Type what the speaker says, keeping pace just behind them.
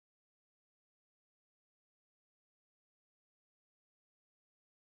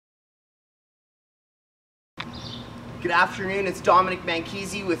Good afternoon, it's Dominic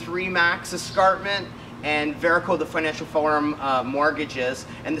Manchese with Remax Escarpment and Verico, the financial firm mortgages.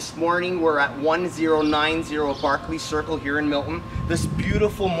 And this morning we're at 1090 Barclay Circle here in Milton. This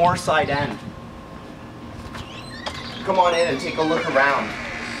beautiful Mooreside end. Come on in and take a look around.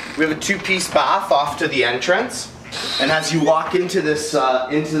 We have a two-piece bath off to the entrance. And as you walk into this,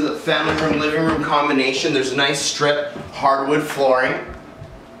 into the family room, living room combination, there's a nice strip hardwood flooring.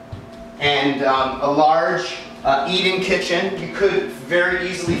 And a large eat-in kitchen. You could very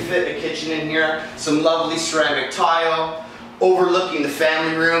easily fit a kitchen in here. Some lovely ceramic tile overlooking the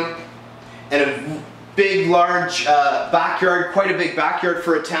family room, and a big, large backyard, quite a big backyard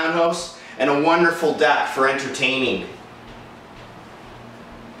for a townhouse, and a wonderful deck for entertaining.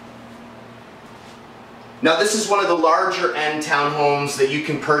 Now this is one of the larger end townhomes that you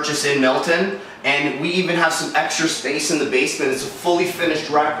can purchase in Milton, and we even have some extra space in the basement. It's a fully finished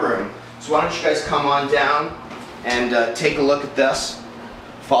rec room. So why don't you guys come on down and take a look at this.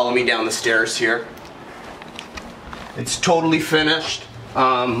 Follow me down the stairs here. It's totally finished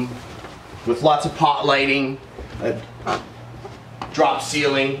with lots of pot lighting, a drop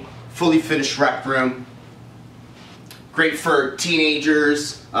ceiling, fully finished rec room. Great for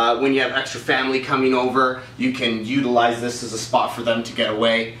teenagers. When you have extra family coming over, you can utilize this as a spot for them to get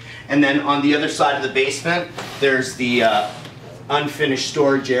away. And then on the other side of the basement, there's the unfinished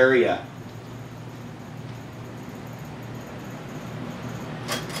storage area.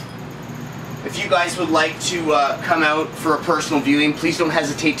 If you guys would like to come out for a personal viewing, please don't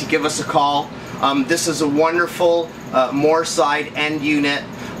hesitate to give us a call. This is a wonderful Mooreside end unit.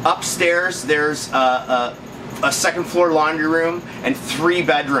 Upstairs there's a second floor laundry room and 3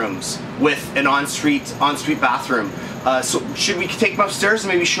 bedrooms with an ensuite bathroom. So should we take them upstairs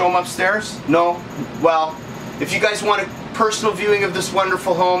and maybe show them upstairs? No? Well, if you guys want a personal viewing of this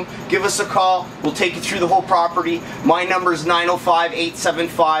wonderful home, give us a call. We'll take you through the whole property. My number is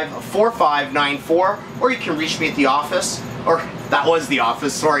 905-875-4594, or you can reach me at the office, or that was the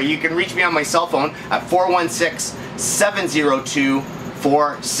office, sorry. You can reach me on my cell phone at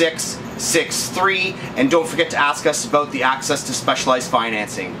 416-702-4663, and don't forget to ask us about the access to specialized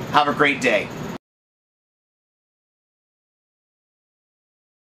financing. Have a great day.